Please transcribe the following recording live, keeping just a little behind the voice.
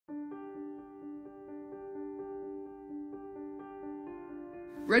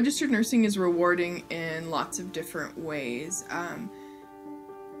Registered nursing is rewarding in lots of different ways.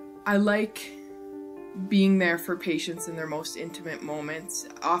 I like being there for patients in their most intimate moments.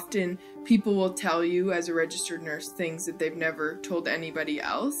 Often people will tell you as a registered nurse things that they've never told anybody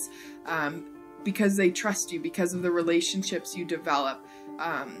else because they trust you, because of the relationships you develop.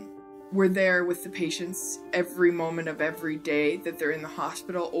 We're there with the patients every moment of every day that they're in the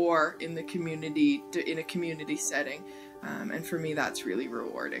hospital or in the community, in a community setting. And for me, that's really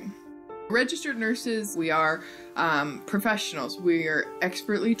rewarding. Registered nurses, we are professionals. We are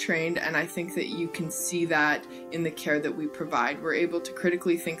expertly trained, and I think that you can see that in the care that we provide. We're able to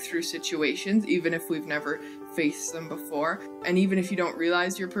critically think through situations, even if we've never faced them before. And even if you don't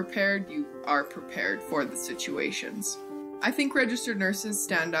realize you're prepared, you are prepared for the situations. I think registered nurses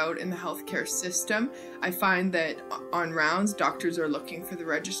stand out in the healthcare system. I find that on rounds, doctors are looking for the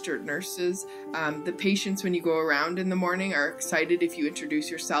registered nurses. The patients, when you go around in the morning, are excited if you introduce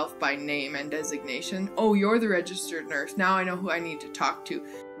yourself by name and designation. Oh, you're the registered nurse. Now I know who I need to talk to.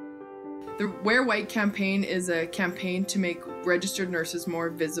 The Wear White campaign is a campaign to make registered nurses more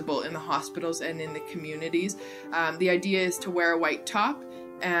visible in the hospitals and in the communities. The idea is to wear a white top,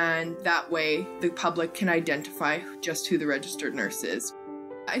 and that way the public can identify just who the registered nurse is.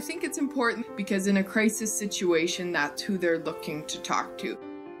 I think it's important because in a crisis situation, that's who they're looking to talk to.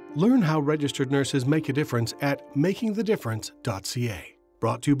 Learn how registered nurses make a difference at makingthedifference.ca.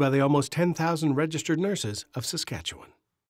 Brought to you by the almost 10,000 registered nurses of Saskatchewan.